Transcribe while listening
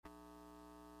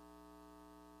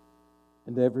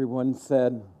And everyone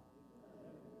said,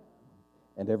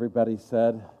 and everybody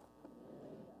said,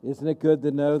 isn't it good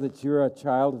to know that you're a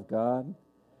child of God?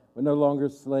 We're no longer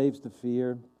slaves to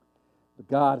fear, but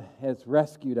God has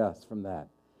rescued us from that.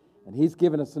 And He's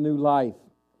given us a new life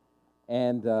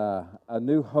and a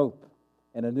new hope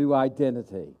and a new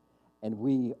identity, and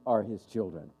we are His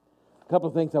children. A couple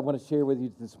of things I want to share with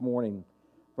you this morning.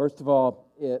 First of all,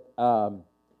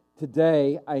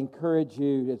 today I encourage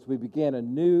you as we begin a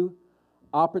new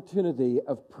opportunity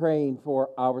of praying for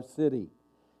our city.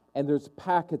 And there's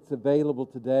packets available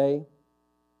today.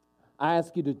 I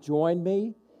ask you to join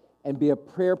me and be a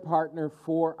prayer partner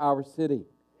for our city.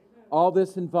 All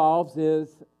this involves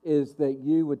is that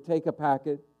you would take a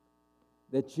packet,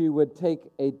 that you would take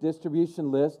a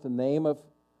distribution list, a name of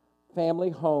family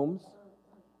homes,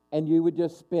 and you would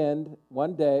just spend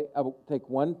one day, take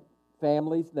one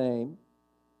family's name,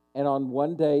 and on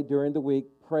one day during the week,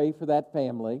 pray for that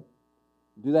family.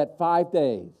 Do that 5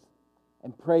 days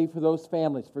and pray for those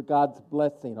families for God's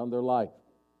blessing on their life.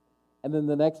 And then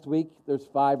the next week, there's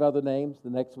 5 other names.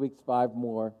 The next week's 5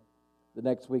 more. The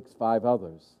next week's 5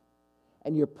 others.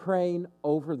 And you're praying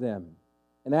over them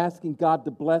and asking God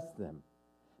to bless them.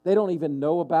 They don't even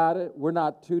know about it. We're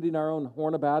not tooting our own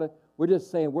horn about it. We're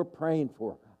just saying we're praying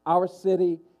for our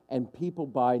city and people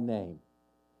by name.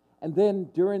 And then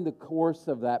during the course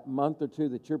of that month or two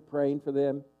that you're praying for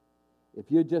them, if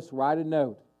you just write a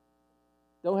note,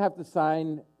 don't have to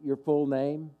sign your full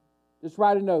name. Just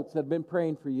write a note that I've been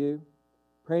praying for you,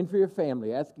 praying for your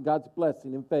family, asking God's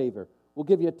blessing and favor. We'll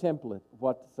give you a template of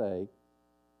what to say.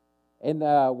 And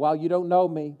while you don't know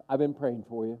me, I've been praying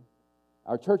for you.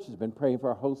 Our church has been praying for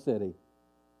our whole city.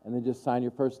 And then just sign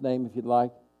your first name if you'd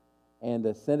like and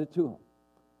send it to them.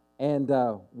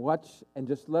 And watch and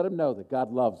just let them know that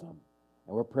God loves them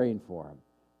and we're praying for them.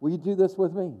 Will you do this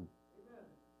with me?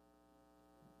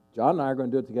 John and I are going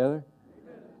to do it together.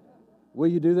 Amen. Will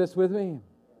you do this with me?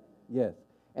 Yes.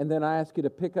 And then I ask you to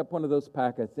pick up one of those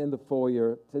packets in the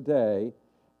foyer today,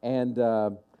 and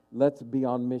let's be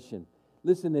on mission.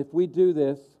 Listen, if we do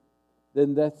this,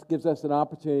 then that gives us an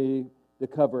opportunity to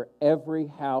cover every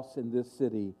house in this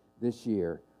city this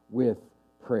year with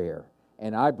prayer.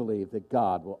 And I believe that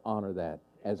God will honor that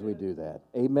as we do that.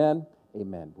 Amen?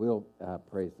 Amen. We'll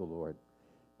praise the Lord.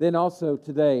 Then also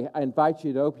today, I invite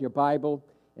you to open your Bible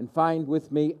and find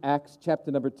with me Acts chapter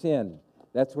number 10.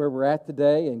 That's where we're at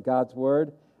today in God's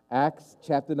Word. Acts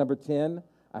chapter number 10.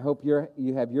 I hope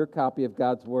you have your copy of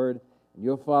God's Word, and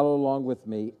you'll follow along with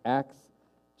me. Acts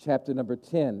chapter number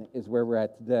 10 is where we're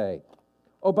at today.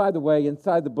 Oh, by the way,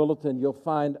 inside the bulletin, you'll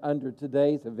find under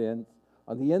today's events,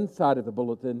 on the inside of the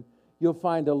bulletin, you'll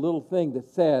find a little thing that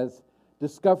says,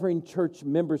 Discovering Church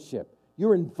Membership.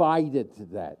 You're invited to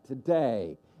that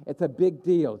today. It's a big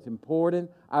deal. It's important.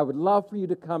 I would love for you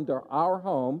to come to our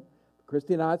home,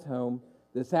 Christy and I's home,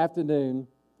 this afternoon,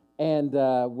 and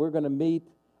we're going to meet.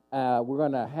 We're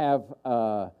going to have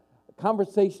a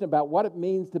conversation about what it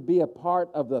means to be a part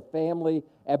of the family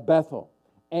at Bethel,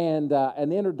 and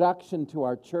an introduction to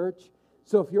our church.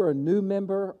 So if you're a new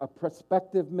member, a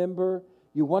prospective member,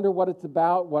 you wonder what it's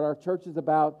about, what our church is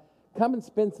about, come and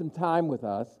spend some time with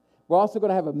us. We're also going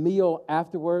to have a meal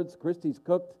afterwards. Christy's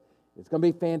cooked. It's going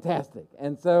to be fantastic.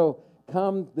 And so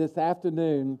come this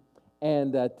afternoon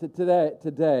and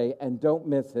today, and don't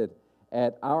miss it,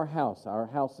 at our house. Our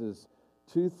house is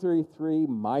 233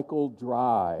 Michael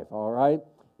Drive, all right,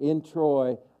 in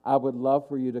Troy. I would love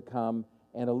for you to come.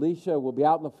 And Alicia will be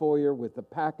out in the foyer with the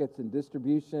packets and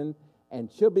distribution, and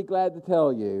she'll be glad to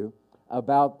tell you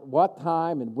about what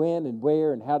time and when and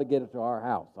where and how to get it to our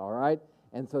house, all right?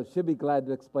 And so she'll be glad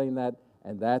to explain that.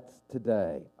 And that's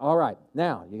today. All right.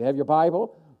 Now, you have your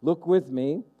Bible. Look with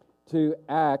me to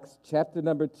Acts chapter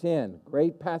number 10.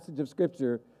 Great passage of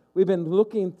Scripture. We've been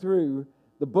looking through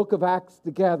the book of Acts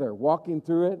together, walking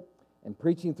through it and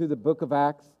preaching through the book of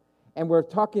Acts. And we're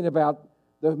talking about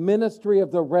the ministry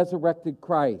of the resurrected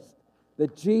Christ.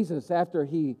 That Jesus, after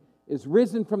He is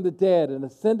risen from the dead and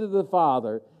ascended to the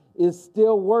Father, is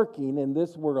still working in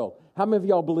this world. How many of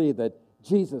y'all believe that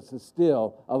Jesus is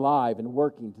still alive and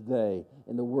working today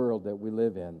in the world that we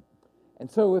live in? And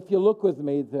so if you look with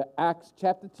me to Acts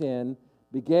chapter 10,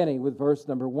 beginning with verse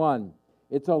number 1.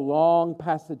 It's a long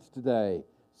passage today,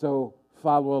 so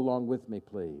follow along with me,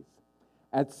 please.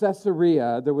 At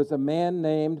Caesarea, there was a man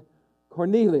named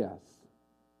Cornelius,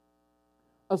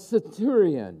 a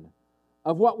centurion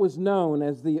of what was known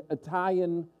as the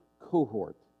Italian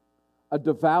cohort, a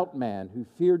devout man who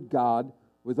feared God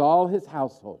with all his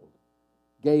household,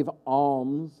 gave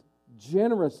alms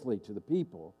generously to the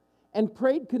people, and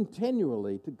prayed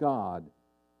continually to God.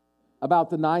 About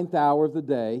the 9th hour of the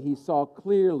day, he saw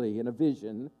clearly in a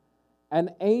vision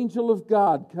an angel of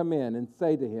God come in and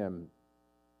say to him,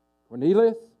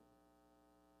 Cornelius?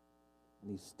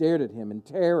 And he stared at him in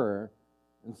terror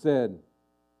and said,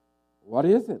 What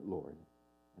is it, Lord?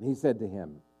 And he said to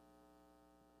him,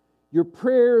 Your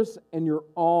prayers and your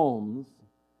alms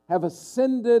have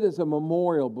ascended as a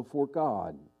memorial before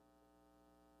God.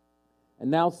 And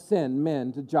now send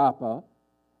men to Joppa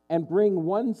and bring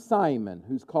one Simon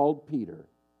who's called Peter.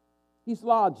 He's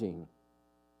lodging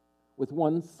with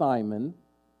one Simon,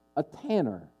 a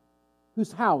tanner,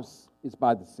 whose house is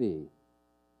by the sea.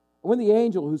 And when the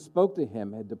angel who spoke to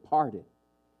him had departed,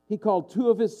 he called 2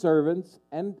 of his servants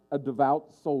and a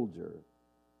devout soldier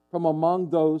from among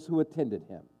those who attended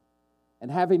him. And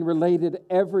having related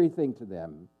everything to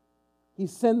them, he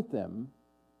sent them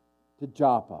to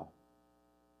Joppa.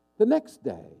 The next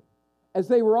day, as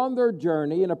they were on their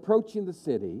journey and approaching the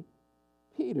city,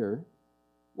 Peter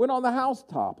went on the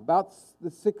housetop about the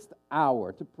 6th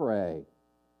hour to pray.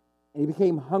 And he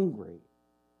became hungry,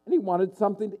 and he wanted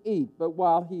something to eat. But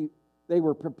while they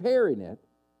were preparing it,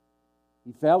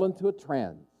 he fell into a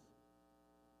trance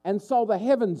and saw the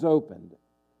heavens opened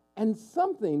and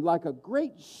something like a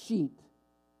great sheet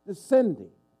descending,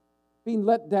 being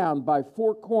let down by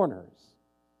 4 corners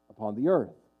upon the earth.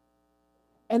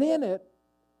 And in it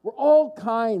were all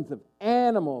kinds of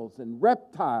animals and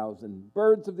reptiles and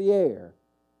birds of the air.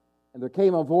 And there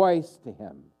came a voice to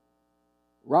him,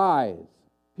 Rise,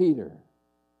 Peter,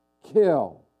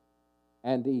 kill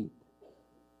and eat.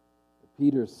 But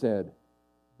Peter said,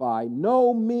 By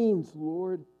no means,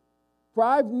 Lord, for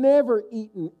I've never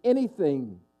eaten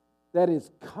anything that is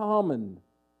common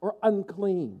or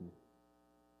unclean.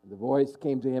 And the voice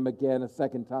came to him again a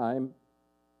second time,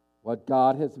 What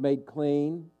God has made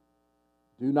clean,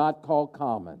 do not call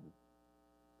common.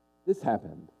 This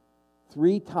happened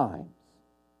 3 times,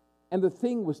 and the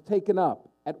thing was taken up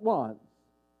at once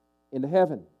into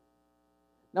heaven.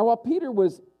 Now, while Peter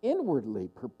was inwardly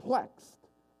perplexed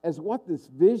as what this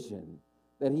vision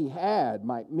that he had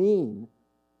might mean,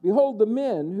 behold, the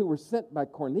men who were sent by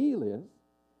Cornelius,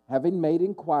 having made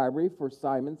inquiry for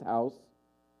Simon's house,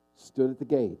 stood at the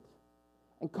gate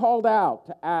and called out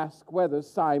to ask whether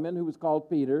Simon, who was called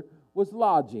Peter, was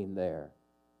lodging there.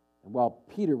 And while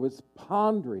Peter was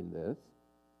pondering this,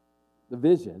 the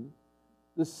vision,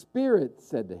 the Spirit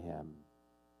said to him,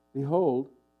 Behold,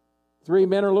 3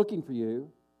 men are looking for you.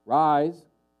 Rise,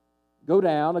 go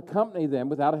down, accompany them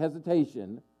without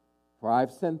hesitation, for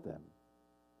I've sent them.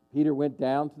 Peter went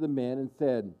down to the men and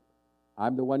said,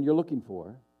 I'm the one you're looking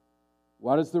for.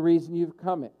 What is the reason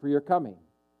for your coming?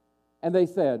 And they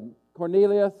said,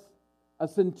 Cornelius, a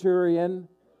centurion,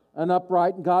 an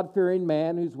upright and God-fearing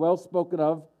man who's well spoken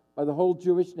of by the whole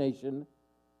Jewish nation,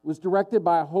 was directed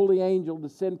by a holy angel to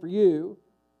send for you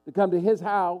to come to his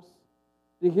house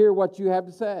to hear what you have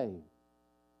to say.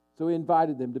 So he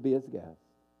invited them to be his guests.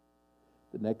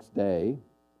 The next day,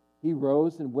 he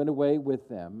rose and went away with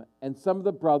them, and some of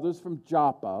the brothers from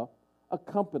Joppa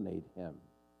accompanied him.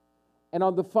 And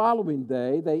on the following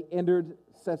day, they entered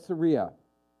Caesarea.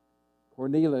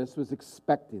 Cornelius was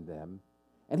expecting them,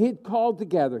 and he had called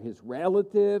together his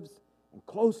relatives and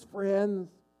close friends.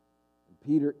 And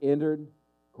Peter entered.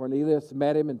 Cornelius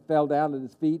met him and fell down at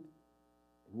his feet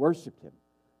and worshiped him.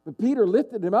 But Peter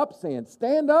lifted him up, saying,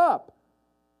 Stand up,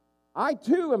 I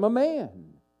too am a man.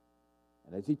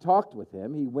 And as he talked with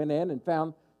him, he went in and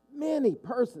found many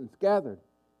persons gathered.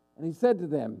 And he said to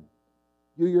them,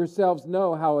 You yourselves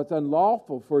know how it's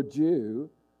unlawful for a Jew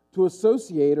to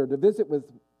associate or to visit with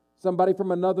somebody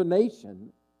from another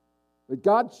nation. But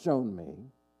God's shown me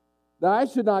that I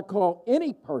should not call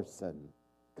any person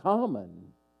common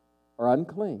or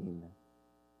unclean.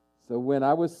 So when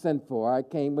I was sent for, I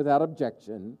came without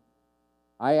objection.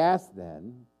 I asked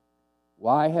then,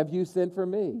 Why have you sent for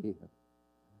me?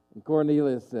 And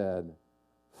Cornelius said,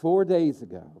 4 days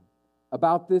ago,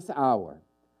 about this hour,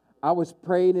 I was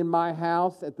praying in my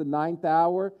house at the 9th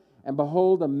hour, and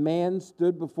behold, a man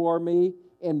stood before me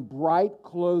in bright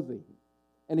clothing.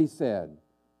 And he said,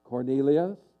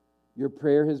 Cornelius, your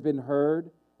prayer has been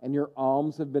heard, and your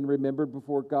alms have been remembered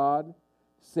before God.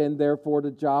 Send therefore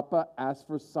to Joppa, ask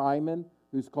for Simon,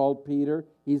 who's called Peter.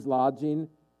 He's lodging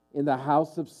in the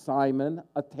house of Simon,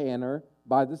 a tanner,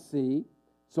 by the sea.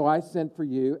 So I sent for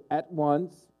you at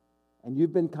once, and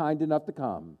you've been kind enough to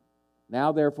come.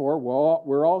 Now, therefore,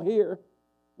 we're all here.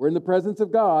 We're in the presence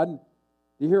of God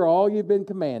to hear all you've been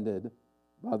commanded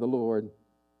by the Lord.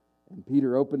 And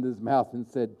Peter opened his mouth and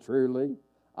said, Truly,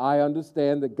 I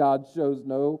understand that God shows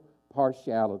no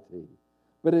partiality,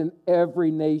 but in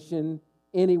every nation,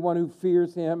 anyone who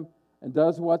fears him and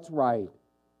does what's right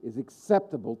is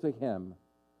acceptable to him.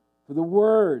 For the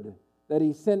word that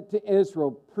he sent to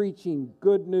Israel, preaching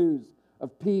good news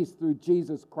of peace through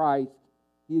Jesus Christ,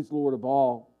 he is Lord of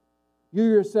all. You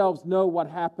yourselves know what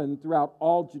happened throughout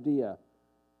all Judea,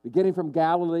 beginning from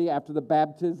Galilee after the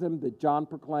baptism that John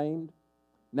proclaimed,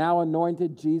 now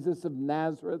anointed Jesus of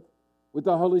Nazareth with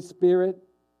the Holy Spirit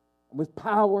and with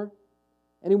power.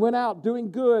 And he went out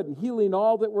doing good and healing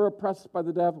all that were oppressed by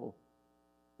the devil,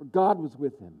 for God was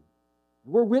with him.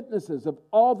 We're witnesses of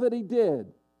all that he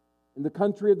did in the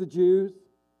country of the Jews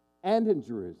and in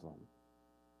Jerusalem.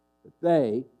 But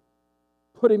they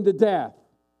put him to death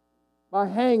by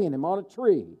hanging him on a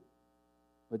tree.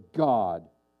 But God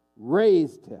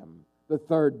raised him the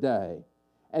third day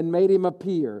and made him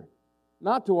appear,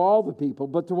 not to all the people,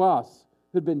 but to us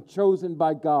who'd been chosen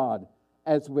by God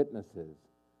as witnesses,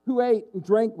 who ate and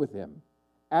drank with him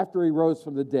after he rose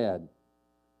from the dead.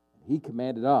 He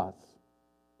commanded us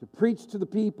to preach to the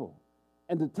people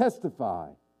and to testify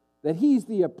that he's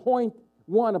the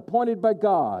one appointed by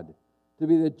God to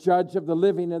be the judge of the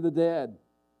living and the dead.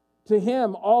 To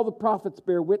him all the prophets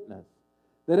bear witness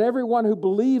that everyone who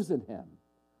believes in him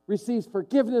receives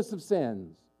forgiveness of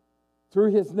sins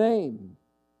through his name.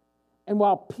 And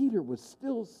while Peter was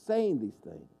still saying these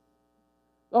things,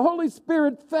 the Holy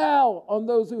Spirit fell on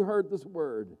those who heard this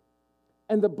word.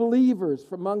 And the believers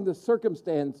from among the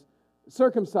circumcised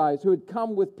who had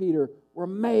come with Peter were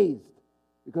amazed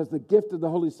because the gift of the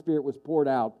Holy Spirit was poured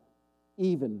out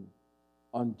even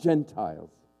on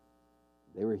Gentiles.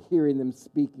 They were hearing them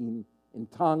speaking in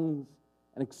tongues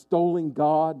and extolling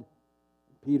God.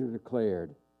 Peter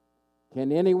declared,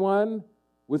 "Can anyone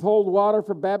withhold water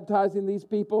for baptizing these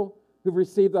people who've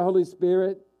received the Holy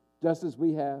Spirit just as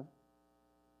we have?"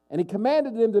 And he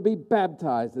commanded them to be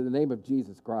baptized in the name of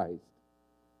Jesus Christ.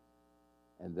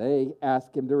 And they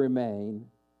asked him to remain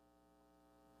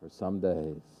for some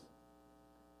days.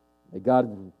 May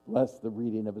God bless the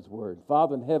reading of his word.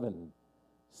 Father in heaven,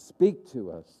 speak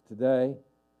to us today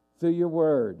through your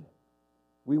word.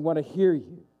 We want to hear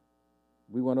you.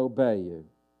 We want to obey you.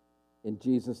 In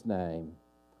Jesus' name,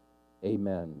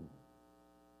 amen.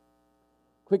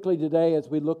 Quickly today, as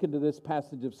we look into this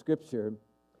passage of Scripture,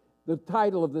 the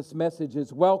title of this message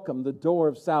is Welcome, the Door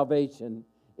of Salvation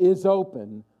is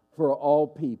Open for All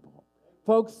People.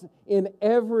 Folks, in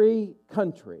every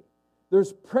country,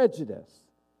 there's prejudice.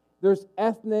 There's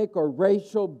ethnic or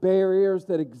racial barriers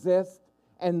that exist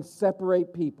and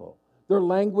separate people. There are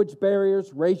language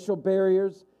barriers, racial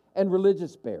barriers, and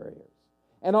religious barriers.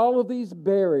 And all of these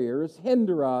barriers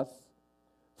hinder us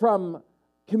from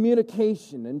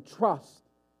communication and trust.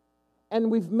 And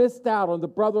we've missed out on the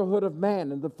brotherhood of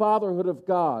man and the fatherhood of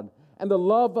God and the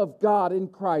love of God in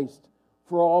Christ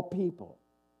for all people.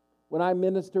 When I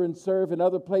minister and serve in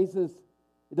other places,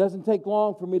 it doesn't take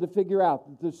long for me to figure out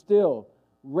that there's still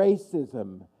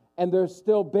racism and there's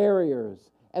still barriers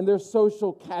and there's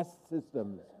social caste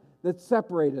systems that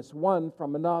separate us one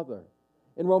from another.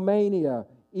 In Romania,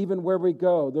 even where we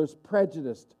go, there's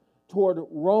prejudice toward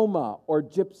Roma or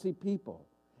Gypsy people.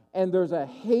 And there's a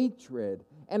hatred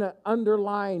and an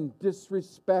underlying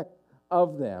disrespect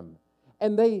of them.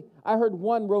 And I heard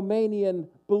one Romanian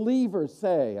believer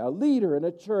say, a leader in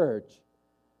a church,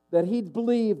 that he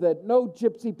believed that no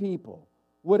Gypsy people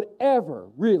would ever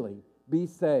really be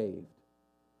saved.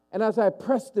 And as I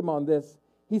pressed him on this,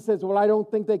 he says, well, I don't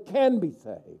think they can be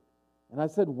saved. And I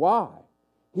said, why?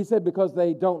 He said, because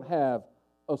they don't have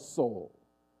a soul.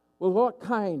 Well, what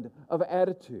kind of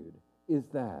attitude is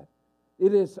that?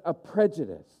 It is a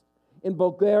prejudice. In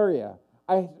Bulgaria,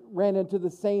 I ran into the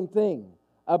same thing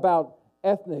about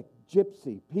ethnic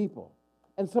Gypsy people.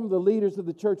 And some of the leaders of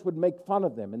the church would make fun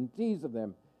of them and tease of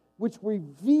them, which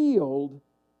revealed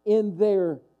in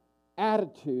their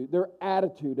attitude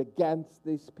against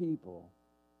these people.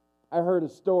 I heard a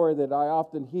story that I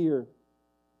often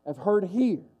have heard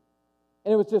here.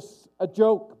 And it was just a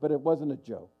joke, but it wasn't a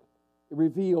joke. It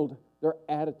revealed their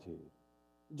attitude.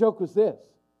 The joke was this.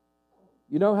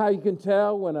 You know how you can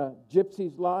tell when a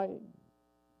gypsy's lying?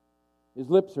 His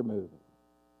lips are moving.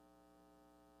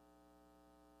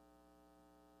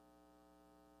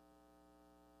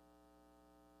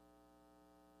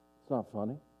 It's not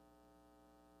funny.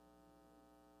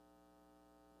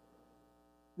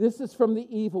 This is from the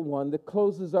evil one that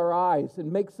closes our eyes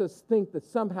and makes us think that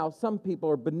somehow some people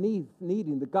are beneath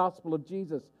needing the gospel of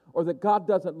Jesus, or that God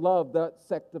doesn't love that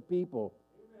sect of people.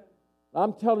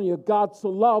 I'm telling you, God so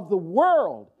loved the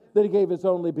world that he gave his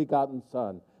only begotten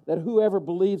Son, that whoever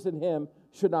believes in him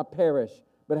should not perish,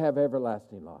 but have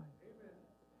everlasting life. Amen.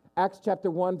 Acts chapter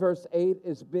 1, verse 8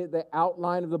 is the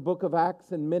outline of the book of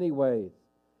Acts in many ways.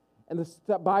 And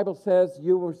the Bible says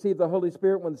you will receive the Holy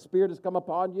Spirit when the Spirit has come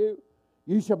upon you.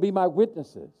 You shall be my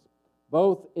witnesses,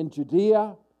 both in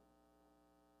Judea,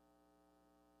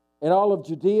 in all of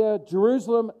Judea,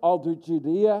 Jerusalem, all through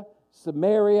Judea,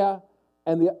 Samaria,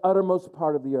 and the uttermost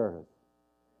part of the earth.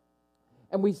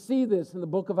 And we see this in the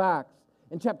book of Acts,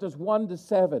 in chapters 1 to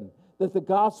 7, that the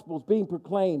gospel is being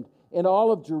proclaimed in all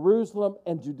of Jerusalem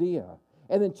and Judea.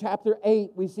 And in chapter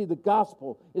 8, we see the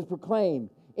gospel is proclaimed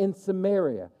in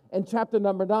Samaria. And chapter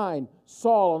number 9,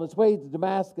 Saul on his way to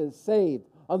Damascus is saved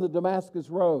on the Damascus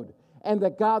road. And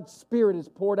that God's Spirit is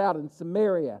poured out in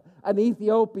Samaria. An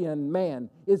Ethiopian man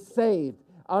is saved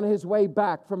on his way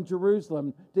back from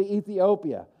Jerusalem to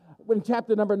Ethiopia. In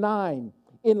chapter number 9,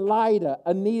 in Lydda,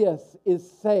 Aeneas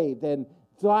is saved and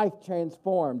his life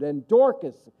transformed. And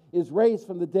Dorcas is raised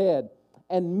from the dead.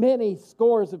 And many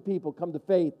scores of people come to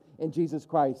faith in Jesus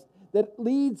Christ. That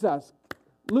leads us,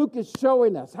 Luke is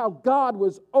showing us how God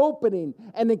was opening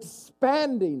and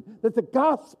expanding that the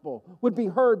gospel would be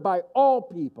heard by all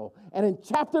people. And in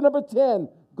chapter number 10,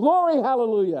 glory,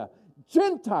 hallelujah,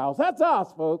 Gentiles, that's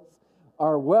us, folks,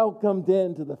 are welcomed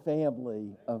into the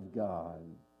family of God.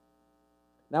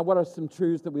 Now, what are some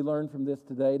truths that we learn from this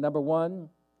today? Number one,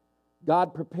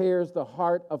 God prepares the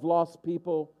heart of lost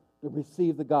people to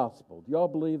receive the gospel. Do you all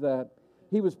believe that?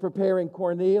 He was preparing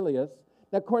Cornelius.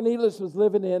 Now, Cornelius was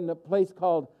living in a place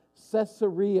called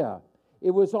Caesarea.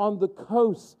 It was on the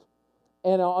coast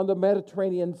and on the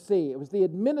Mediterranean Sea. It was the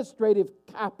administrative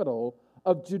capital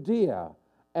of Judea,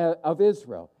 of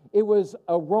Israel. It was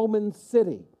a Roman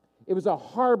city. It was a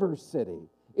harbor city.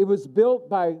 It was built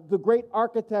by the great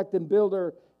architect and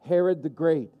builder, Herod the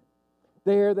Great.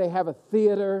 There they have a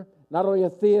theater, not only a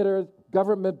theater,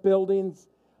 government buildings.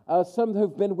 Some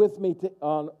who've been with me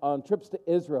on trips to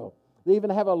Israel, they even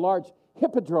have a large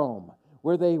hippodrome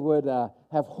where they would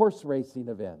have horse racing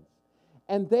events.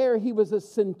 And there he was a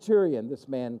centurion, this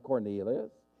man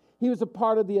Cornelius. He was a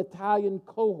part of the Italian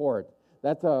cohort.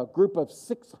 That's a group of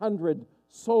 600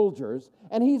 soldiers,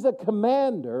 and he's a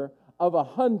commander of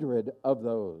 100 of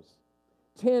those.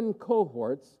 10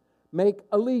 cohorts make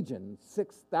a legion,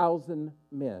 6,000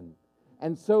 men.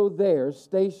 And so there,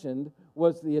 stationed,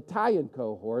 was the Italian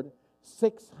cohort,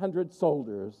 600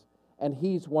 soldiers, and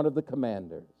he's one of the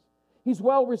commanders. He's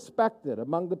well respected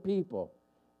among the people.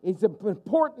 He's an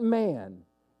important man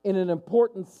in an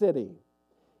important city.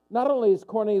 Not only is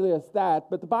Cornelius that,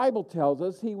 but the Bible tells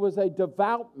us he was a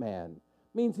devout man.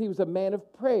 It means he was a man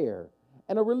of prayer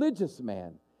and a religious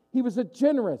man. He was a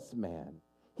generous man.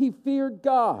 He feared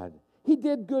God. He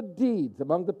did good deeds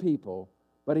among the people,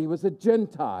 but he was a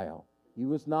Gentile. He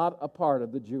was not a part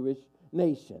of the Jewish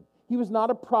nation. He was not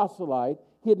a proselyte.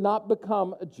 He had not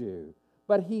become a Jew,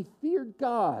 but he feared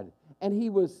God, and he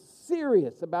was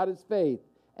serious about his faith,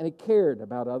 and he cared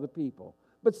about other people.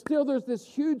 But still, there's this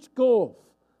huge gulf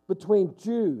between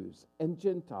Jews and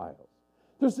Gentiles.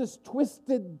 There's this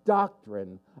twisted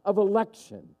doctrine of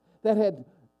election that had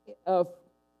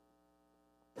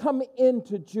come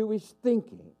into Jewish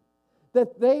thinking,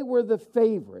 that they were the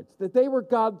favorites, that they were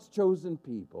God's chosen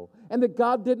people, and that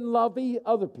God didn't love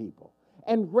other people,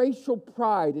 and racial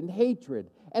pride and hatred,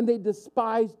 and they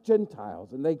despised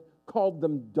Gentiles, and they called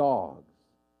them dogs.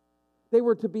 They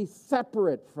were to be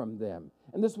separate from them,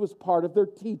 and this was part of their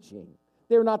teaching.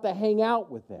 They were not to hang out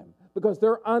with them, because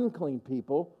they're unclean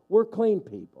people, we're clean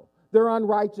people. They're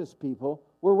unrighteous people,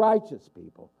 we're righteous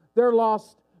people. They're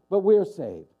lost, but we're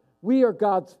saved. We are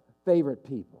God's favorite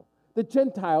people. The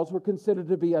Gentiles were considered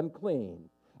to be unclean,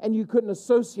 and you couldn't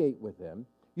associate with them.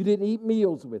 You didn't eat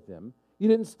meals with them. You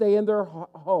didn't stay in their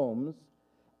homes,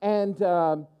 and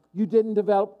you didn't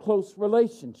develop close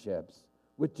relationships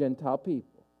with Gentile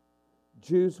people.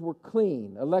 Jews were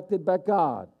clean, elected by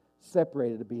God,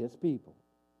 separated to be his people.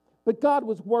 But God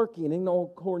was working in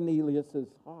old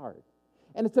Cornelius' heart.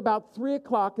 And it's about 3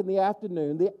 o'clock in the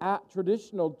afternoon, the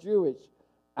traditional Jewish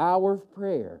hour of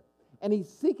prayer. And he's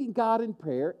seeking God in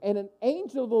prayer, and an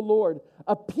angel of the Lord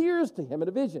appears to him in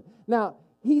a vision. Now,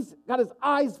 he's got his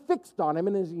eyes fixed on him,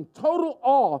 and is in total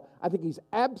awe. I think he's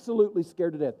absolutely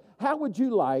scared to death. How would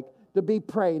you like to be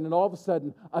praying, and all of a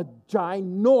sudden, a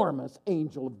ginormous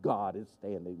angel of God is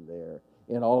standing there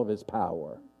in all of his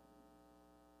power?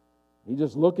 He's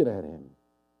just looking at him,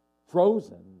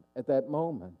 frozen at that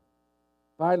moment.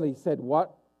 Finally, he said,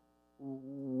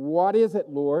 What is it,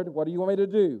 Lord? What do you want me to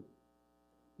do?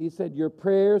 He said, your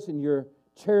prayers and your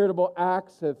charitable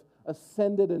acts have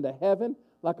ascended into heaven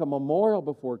like a memorial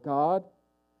before God.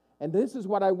 And this is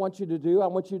what I want you to do. I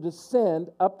want you to send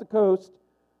up the coast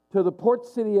to the port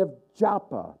city of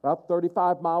Joppa, about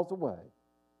 35 miles away.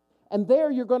 And there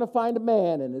you're going to find a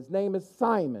man, and his name is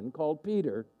Simon, called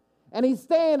Peter. And he's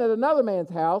staying at another man's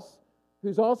house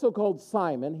who's also called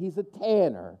Simon. He's a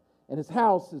tanner, and his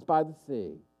house is by the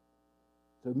sea.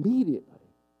 So immediately,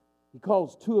 he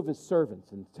calls two of his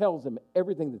servants and tells them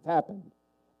everything that's happened.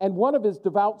 And one of his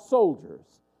devout soldiers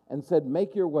and said,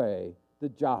 make your way to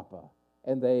Joppa.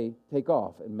 And they take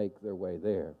off and make their way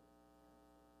there.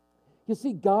 You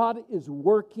see, God is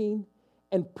working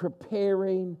and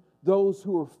preparing those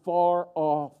who are far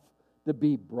off to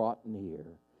be brought near.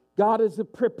 God is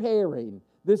preparing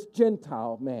this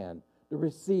Gentile man to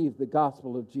receive the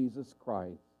gospel of Jesus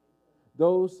Christ.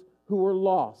 Those who are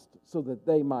lost so that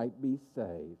they might be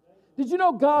saved. Did you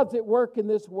know God's at work in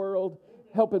this world,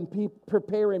 helping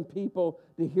preparing people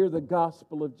to hear the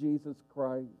gospel of Jesus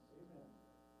Christ?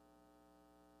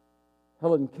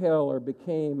 Helen Keller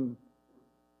became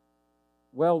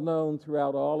well known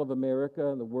throughout all of America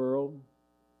and the world.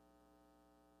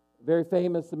 Very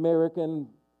famous American.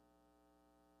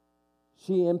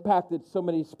 She impacted so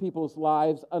many people's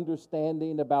lives,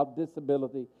 understanding about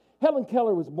disability. Helen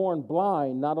Keller was born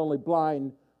blind, not only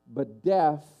blind, but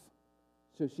deaf,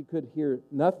 so she could hear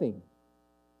nothing,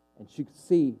 and she could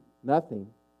see nothing,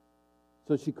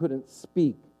 so she couldn't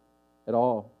speak at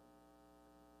all.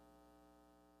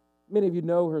 Many of you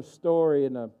know her story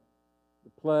in the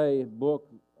play, book,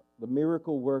 The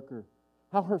Miracle Worker,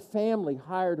 how her family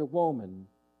hired a woman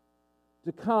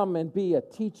to come and be a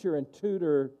teacher and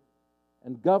tutor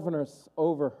and governess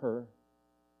over her,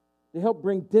 to help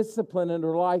bring discipline in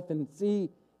her life and see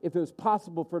if it was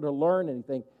possible for her to learn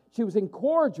anything. She was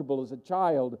incorrigible as a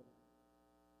child,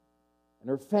 and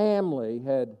her family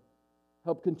had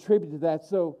helped contribute to that.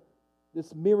 So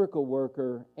this miracle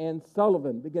worker, Anne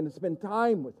Sullivan, began to spend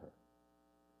time with her.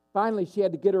 Finally, she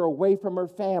had to get her away from her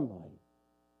family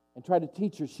and try to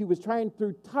teach her. She was trying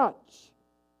through touch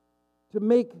to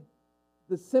make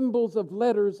the symbols of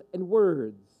letters and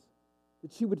words,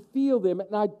 that she would feel them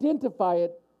and identify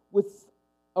it with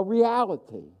a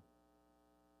reality.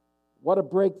 What a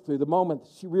breakthrough, the moment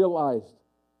she realized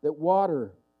that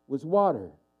water was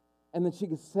water. And then she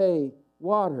could say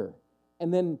water.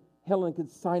 And then Helen could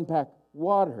sign back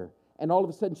water. And all of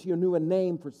a sudden she knew a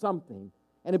name for something.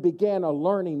 And it began a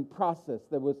learning process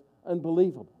that was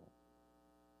unbelievable.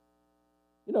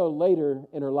 You know, later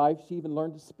in her life, she even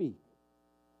learned to speak.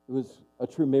 It was a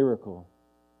true miracle.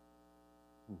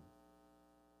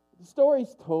 The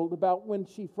story's told about when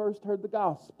she first heard the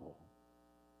gospel.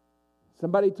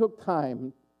 Somebody took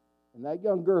time in that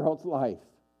young girl's life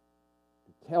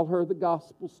to tell her the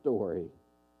gospel story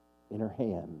in her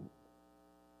hand.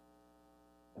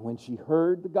 And when she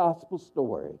heard the gospel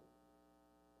story,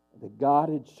 that God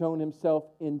had shown himself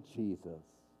in Jesus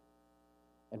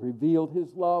and revealed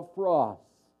his love for us,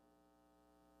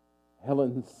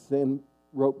 Helen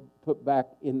put back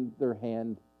in their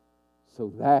hand,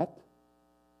 so that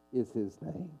is his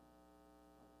name.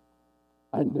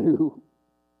 I knew,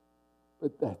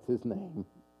 but that's his name.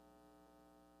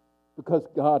 Because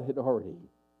God had already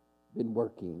been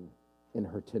working in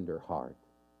her tender heart.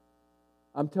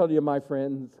 I'm telling you, my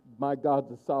friends, my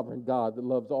God's a sovereign God that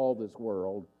loves all this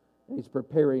world, and he's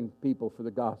preparing people for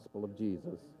the gospel of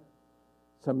Jesus.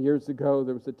 Some years ago,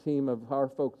 there was a team of our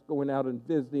folks going out and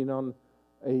visiting on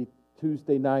a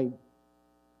Tuesday night,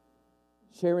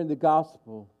 sharing the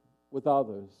gospel with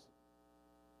others.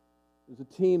 There's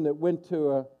a team that went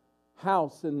to a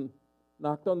house and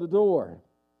knocked on the door.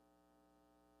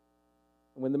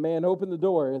 And when the man opened the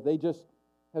door, they just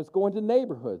was going to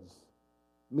neighborhoods,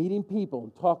 meeting people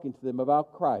and talking to them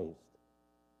about Christ.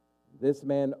 This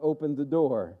man opened the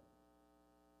door,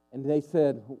 and they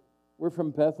said, we're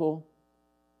from Bethel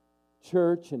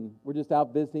Church, and we're just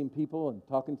out visiting people and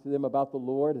talking to them about the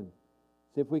Lord and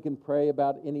see if we can pray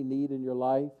about any need in your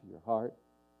life, your heart.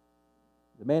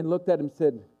 The man looked at him and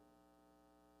said,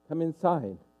 come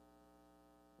inside.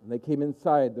 When they came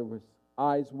inside, there was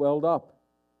eyes welled up.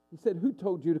 He said, who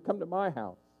told you to come to my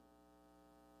house?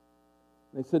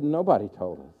 They said, nobody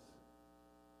told us.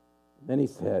 And then he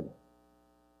said,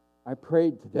 I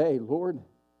prayed today, Lord,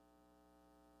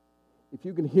 if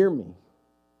you can hear me,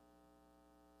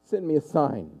 send me a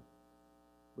sign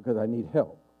because I need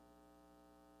help.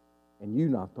 And you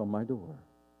knocked on my door.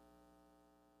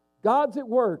 God's at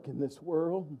work in this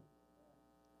world,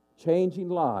 changing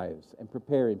lives and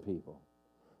preparing people.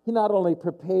 He not only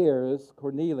prepares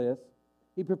Cornelius,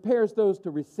 he prepares those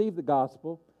to receive the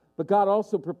gospel, but God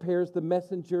also prepares the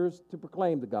messengers to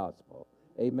proclaim the gospel.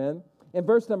 Amen. In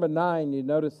verse number 9, you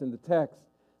notice in the text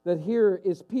that here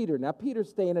is Peter. Now, Peter's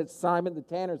staying at Simon the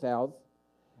tanner's house,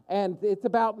 and it's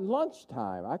about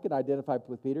lunchtime. I can identify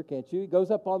with Peter, can't you? He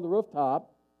goes up on the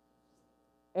rooftop,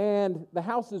 and the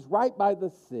house is right by the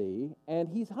sea, and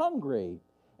he's hungry.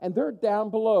 and they're down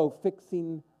below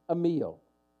fixing a meal.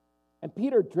 And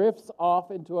Peter drifts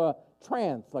off into a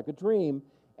trance, like a dream,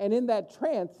 and in that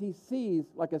trance he sees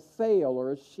like a sail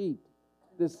or a sheet,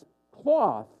 this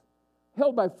cloth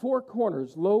held by four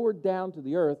corners lowered down to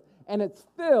the earth, and it's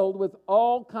filled with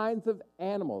all kinds of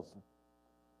animals.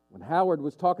 When Howard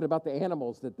was talking about the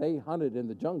animals that they hunted in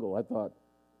the jungle, I thought,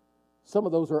 some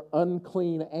of those are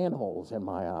unclean animals in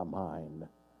my mind.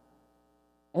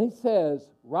 And he says,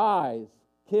 rise,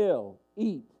 kill,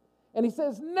 eat. And he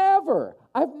says, never.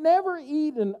 I've never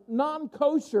eaten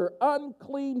non-kosher,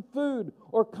 unclean food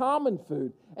or common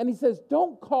food. And he says,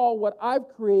 don't call what I've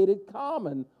created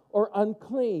common or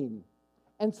unclean.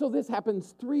 And so this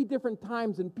happens 3 different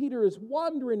times, and Peter is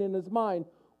wondering in his mind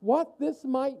what this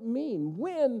might mean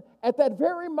when, at that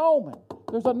very moment,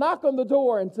 there's a knock on the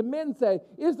door, and some men say,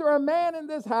 is there a man in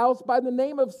this house by the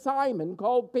name of Simon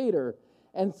called Peter?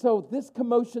 And so this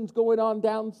commotion's going on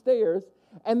downstairs,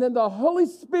 and then the Holy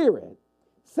Spirit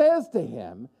says to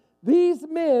him, these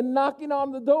men knocking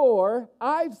on the door,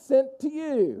 I've sent to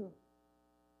you.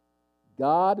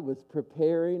 God was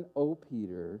preparing,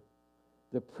 Peter,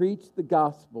 to preach the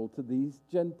gospel to these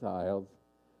Gentiles.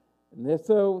 And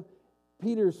so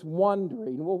Peter's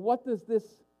wondering, well, what does this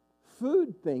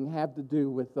food thing have to do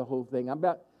with the whole thing?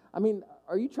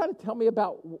 Are you trying to tell me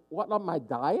about what my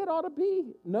diet ought to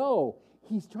be? No,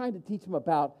 he's trying to teach him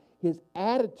about his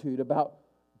attitude about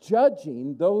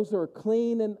judging those who are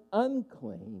clean and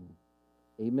unclean.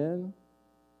 Amen?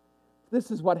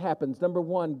 This is what happens. Number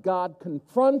 1, God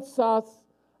confronts us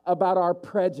about our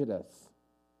prejudice.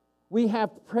 We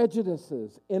have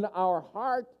prejudices in our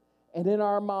heart and in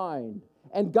our mind.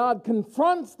 And God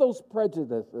confronts those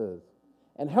prejudices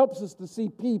and helps us to see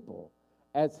people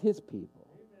as His people.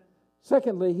 Amen.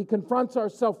 Secondly, He confronts our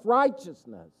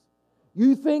self-righteousness.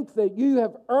 You think that you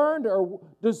have earned or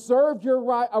deserved a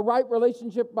right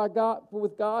relationship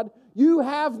with God? You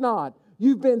have not.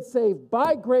 You've been saved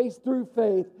by grace through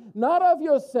faith, not of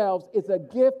yourselves. It's a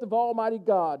gift of Almighty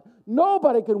God.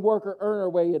 Nobody can work or earn their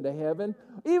way into heaven.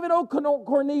 Even old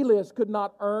Cornelius could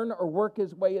not earn or work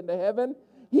his way into heaven.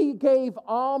 He gave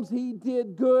alms. He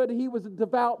did good. He was a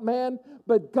devout man.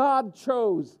 But God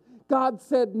chose. God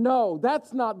said, no,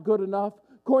 that's not good enough.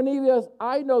 Cornelius,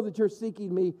 I know that you're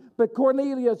seeking me. But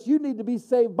Cornelius, you need to be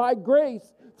saved by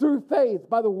grace through faith,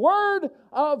 by the word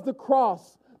of the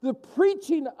cross, the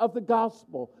preaching of the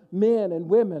gospel. Men and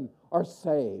women are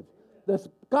saved. The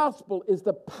gospel is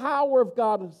the power of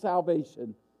God of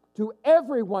salvation to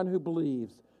everyone who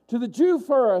believes, to the Jew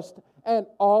first and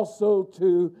also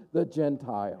to the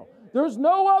Gentile. There's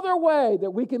no other way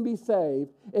that we can be saved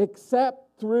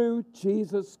except through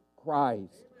Jesus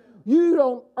Christ. You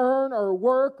don't earn or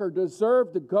work or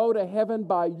deserve to go to heaven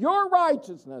by your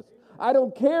righteousness. I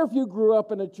don't care if you grew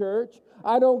up in a church.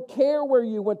 I don't care where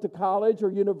you went to college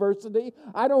or university.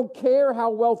 I don't care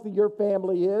how wealthy your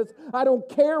family is. I don't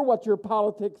care what your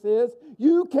politics is.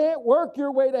 You can't work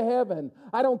your way to heaven.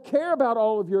 I don't care about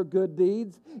all of your good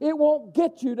deeds. It won't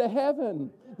get you to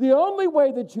heaven. The only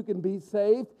way that you can be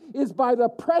saved is by the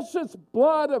precious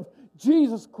blood of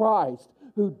Jesus Christ,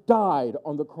 who died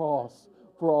on the cross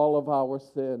for all of our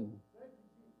sin.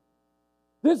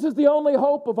 This is the only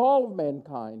hope of all of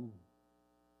mankind.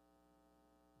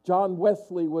 John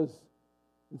Wesley was,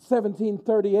 in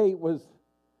 1738,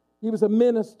 he was a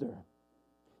minister.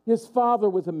 His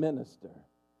father was a minister.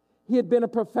 He had been a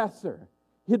professor.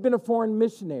 He had been a foreign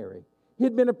missionary. He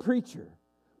had been a preacher.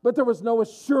 But there was no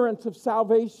assurance of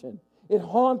salvation. It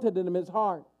haunted him in his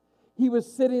heart. He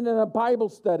was sitting in a Bible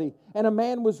study, and a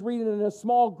man was reading in a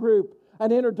small group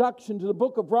an introduction to the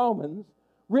book of Romans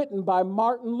written by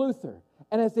Martin Luther.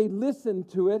 And as they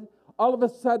listened to it, all of a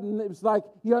sudden, it was like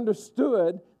he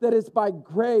understood that it's by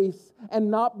grace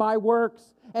and not by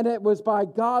works, and it was by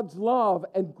God's love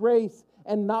and grace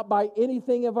and not by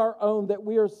anything of our own that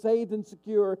we are saved and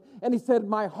secure. And he said,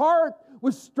 my heart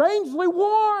was strangely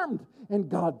warmed, and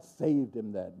God saved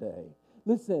him that day.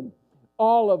 Listen,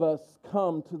 all of us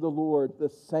come to the Lord the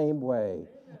same way,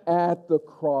 at the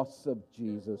cross of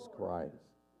Jesus Christ.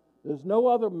 There's no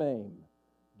other name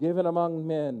given among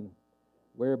men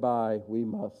whereby we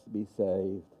must be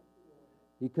saved.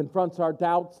 He confronts our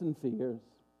doubts and fears.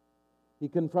 He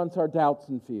confronts our doubts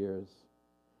and fears.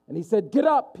 And he said, get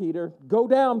up, Peter. Go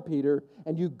down, Peter.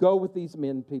 And you go with these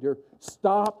men, Peter.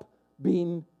 Stop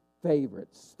being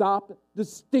favorites. Stop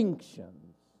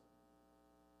distinctions.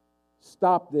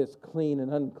 Stop this clean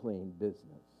and unclean business.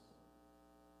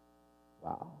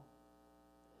 Wow.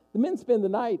 The men spend the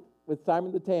night with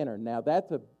Simon the tanner. Now,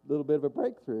 that's a little bit of a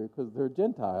breakthrough because they're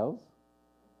Gentiles.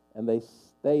 And they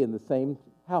stay in the same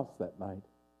house that night.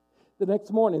 The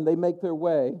next morning, they make their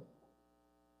way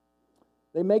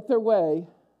They make their way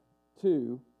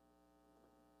to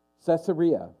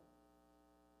Caesarea.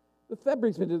 That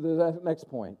brings me to the next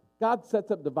point. God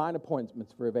sets up divine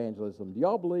appointments for evangelism. Do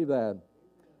y'all believe that?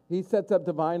 He sets up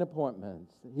divine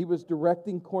appointments. He was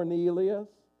directing Cornelius.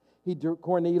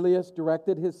 Cornelius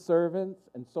directed his servants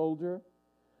and soldier.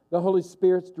 The Holy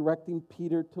Spirit's directing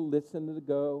Peter to listen and to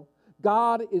go.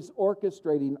 God is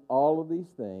orchestrating all of these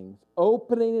things,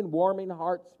 opening and warming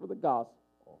hearts for the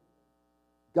gospel.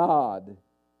 God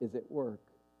is at work.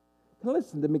 Now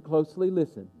listen to me closely.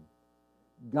 Listen.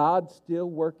 God's still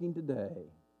working today.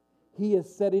 He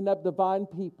is setting up divine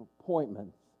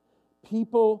appointments.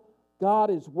 God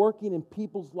is working in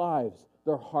people's lives.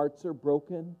 Their hearts are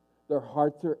broken. Their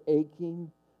hearts are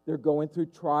aching. They're going through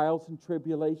trials and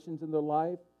tribulations in their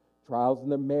life, trials in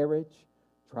their marriage,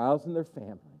 trials in their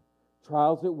family,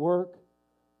 trials at work,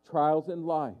 trials in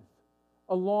life,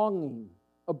 a longing,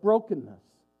 a brokenness,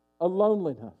 a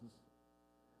loneliness.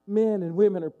 Men and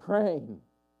women are praying,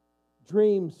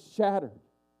 dreams shattered.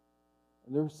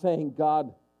 And they're saying,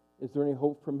 God, is there any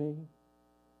hope for me?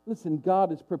 Listen,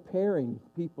 God is preparing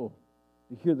people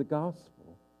to hear the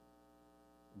gospel.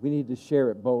 We need to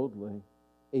share it boldly.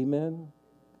 Amen?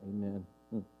 Amen.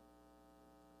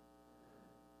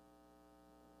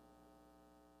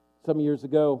 Some years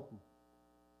ago,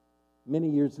 many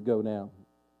years ago now,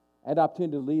 I had the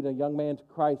opportunity to lead a young man to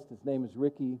Christ. His name is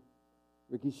Ricky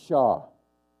Shaw.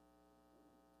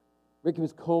 Ricky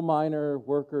was coal miner,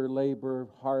 worker, laborer,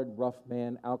 hard, rough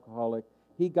man, alcoholic.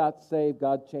 He got saved.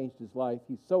 God changed his life.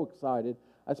 He's so excited.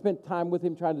 I spent time with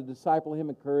him trying to disciple him,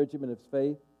 encourage him in his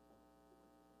faith.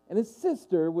 And his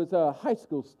sister was a high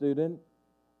school student,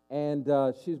 and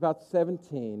she was about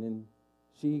 17. And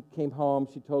she came home.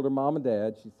 She told her mom and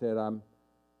dad, she said, I'm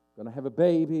going to have a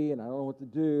baby, and I don't know what to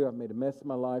do. I've made a mess of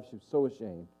my life. She was so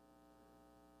ashamed.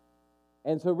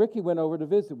 And so Ricky went over to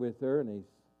visit with her, and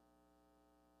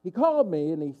he called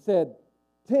me, and he said,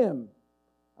 Tim,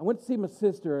 I went to see my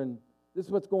sister, and this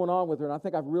is what's going on with her, and I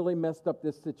think I've really messed up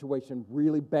this situation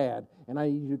really bad, and I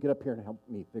need you to get up here and help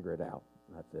me figure it out.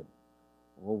 And I said,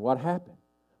 well, what happened?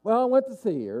 Well, I went to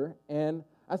see her, and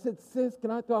I said, sis,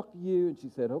 can I talk to you? And she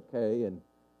said, okay. And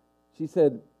she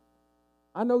said,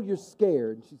 I know you're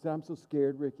scared. And she said, I'm so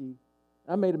scared, Ricky.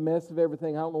 I made a mess of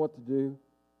everything. I don't know what to do.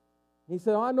 He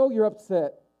said, I know you're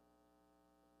upset,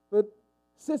 but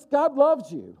sis, God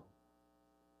loves you.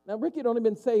 Now, Ricky had only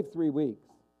been saved 3 weeks.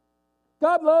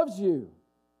 God loves you.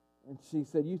 And she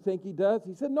said, you think he does?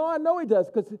 He said, no, I know he does,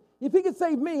 because if he can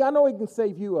save me, I know he can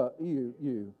save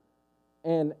you.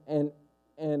 And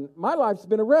my life's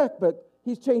been a wreck, but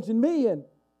he's changing me. And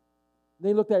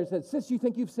they looked at her and said, sis, you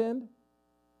think you've sinned?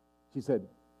 She said,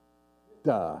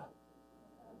 duh.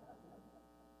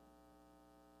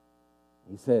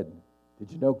 He said,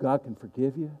 did you know God can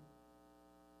forgive you?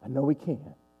 I know he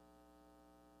can.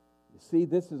 You see,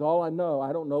 this is all I know.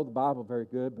 I don't know the Bible very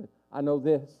good, but I know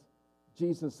this.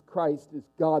 Jesus Christ is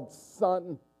God's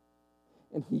Son.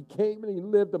 And he came and he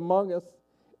lived among us.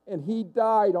 And he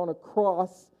died on a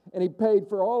cross. And he paid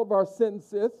for all of our sins,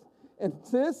 sis. And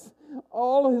sis,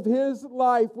 all of his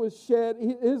life was shed.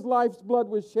 His life's blood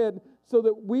was shed so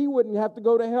that we wouldn't have to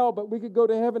go to hell, but we could go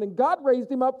to heaven. And God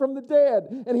raised him up from the dead.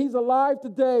 And he's alive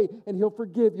today. And he'll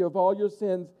forgive you of all your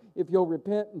sins if you'll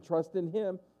repent and trust in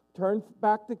him. Turn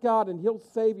back to God and he'll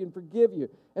save you and forgive you.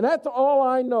 And that's all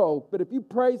I know. But if you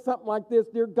pray something like this,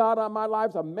 dear God, my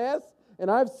life's a mess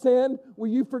and I've sinned, will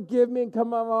you forgive me and come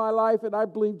into my life? And I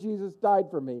believe Jesus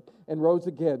died for me and rose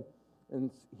again.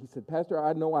 And he said, Pastor,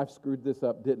 I know I've screwed this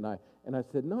up, didn't I? And I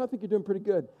said, no, I think you're doing pretty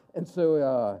good. And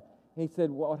so he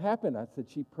said, well, what happened? I said,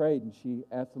 she prayed and she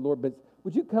asked the Lord, but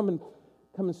would you come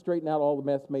and straighten out all the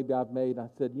mess maybe I've made? I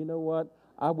said, you know what?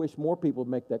 I wish more people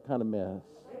would make that kind of mess.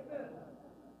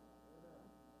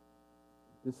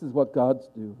 This is what God's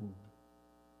doing.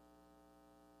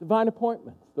 Divine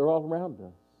appointments, they're all around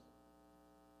us.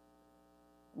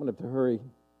 I'm going to have to hurry.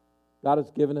 God has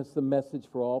given us the message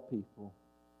for all people.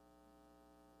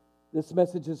 This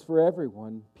message is for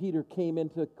everyone. Peter came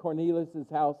into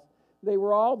Cornelius' house. They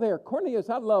were all there. Cornelius,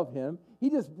 I love him. He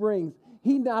just brings,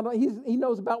 he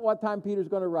knows about what time Peter's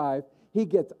going to arrive. He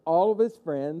gets all of his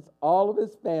friends, all of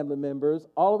his family members,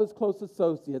 all of his close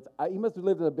associates. He must have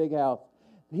lived in a big house.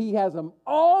 He has them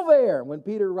all there. When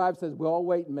Peter arrives, says, we're all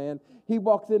waiting, man. He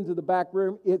walks into the back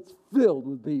room. It's filled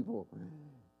with people.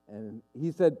 And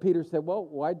Peter said, well,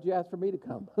 why did you ask for me to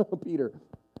come, Peter?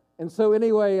 And so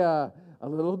anyway, a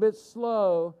little bit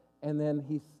slow, and then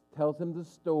he tells him the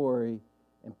story,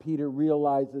 and Peter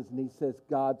realizes, and he says,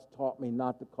 God's taught me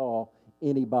not to call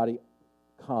anybody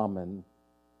common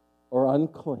or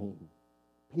unclean.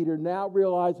 Peter now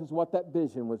realizes what that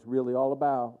vision was really all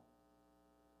about.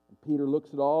 Peter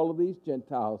looks at all of these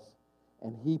Gentiles,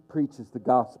 and he preaches the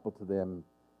gospel to them,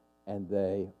 and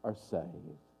they are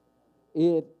saved.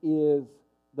 It is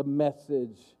the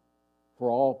message for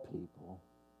all people,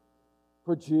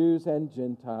 for Jews and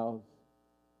Gentiles.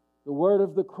 The word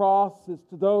of the cross is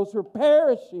to those who are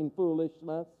perishing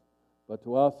foolishness, but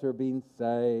to us who are being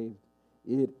saved,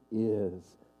 it is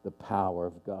the power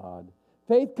of God.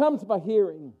 Faith comes by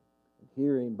hearing, and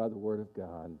hearing by the word of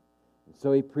God. And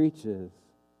so he preaches,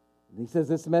 and he says,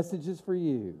 this message is for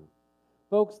you.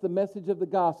 Folks, the message of the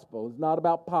gospel is not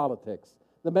about politics.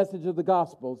 The message of the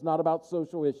gospel is not about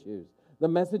social issues. The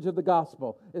message of the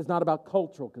gospel is not about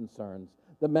cultural concerns.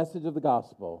 The message of the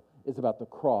gospel is about the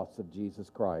cross of Jesus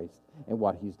Christ and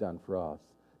what he's done for us.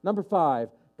 Number 5,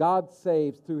 God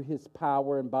saves through his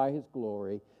power and by his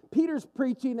glory. Peter's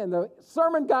preaching, and the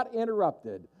sermon got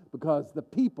interrupted because the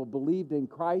people believed in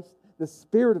Christ. The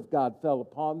Spirit of God fell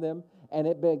upon them, and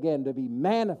it began to be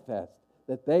manifest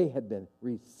that they had been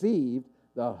received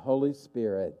the Holy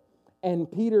Spirit.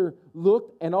 And Peter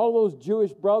looked, and all those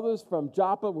Jewish brothers from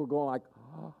Joppa were going like,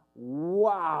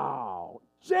 wow,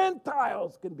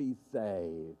 Gentiles can be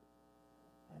saved.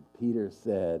 And Peter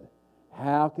said,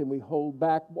 how can we hold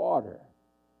back water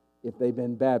if they've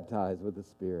been baptized with the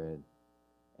Spirit?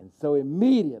 And so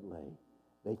immediately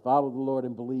they followed the Lord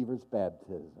in believers'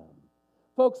 baptism.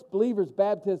 Folks, believers'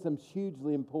 baptism is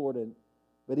hugely important,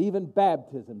 but even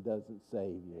baptism doesn't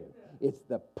save you. It's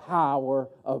the power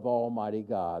of Almighty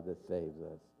God that saves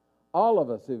us. All of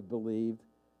us who've believed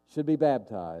should be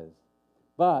baptized,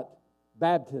 but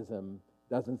baptism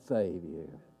doesn't save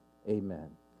you. Amen.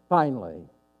 Finally,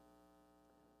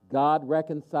 God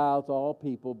reconciles all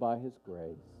people by his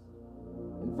grace.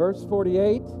 In verse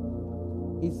 48,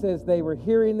 he says they were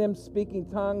hearing them speaking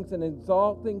tongues and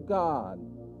exalting God.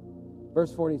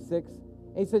 Verse 46,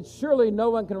 and he said, surely no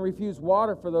one can refuse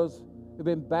water for those who've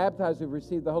been baptized, who've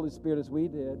received the Holy Spirit as we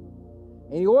did.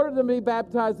 And he ordered them to be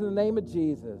baptized in the name of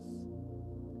Jesus.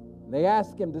 And they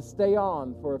asked him to stay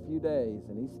on for a few days,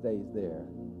 and he stays there.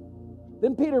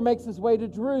 Then Peter makes his way to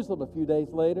Jerusalem a few days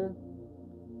later,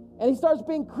 and he starts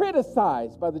being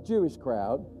criticized by the Jewish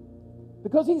crowd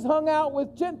because he's hung out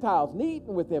with Gentiles and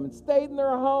eaten with them and stayed in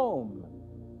their home.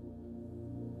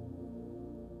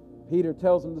 Peter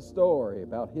tells him the story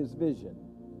about his vision.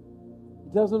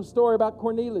 He tells him a story about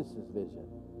Cornelius' vision.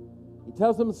 He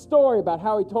tells him a story about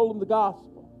how he told him the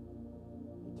gospel.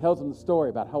 He tells him the story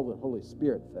about how the Holy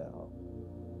Spirit fell.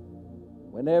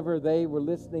 Whenever they were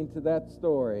listening to that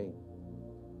story,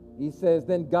 he says,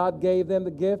 then God gave them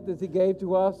the gift as he gave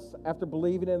to us after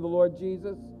believing in the Lord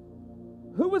Jesus.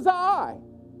 Who was I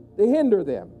to hinder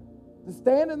them, to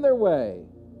stand in their way?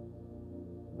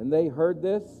 When they heard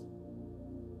this,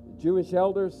 the Jewish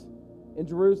elders in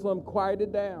Jerusalem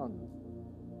quieted down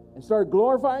and started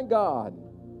glorifying God.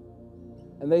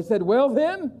 And they said, well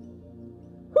then,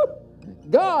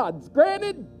 God's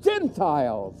granted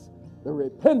Gentiles the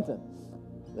repentance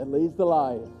that leads to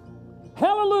life.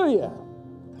 Hallelujah!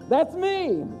 That's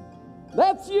me.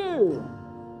 That's you.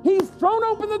 He's thrown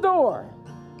open the door.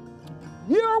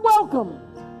 You're welcome.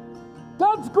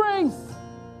 God's grace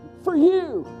for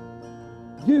you.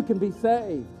 You can be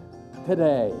saved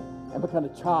today and become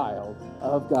a child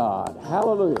of God.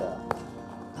 Hallelujah.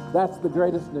 That's the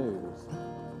greatest news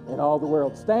in all the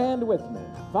world. Stand with me.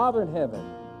 Father in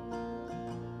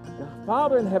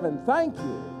heaven, thank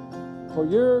you for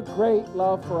your great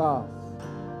love for us.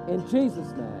 In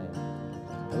Jesus' name,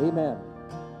 amen.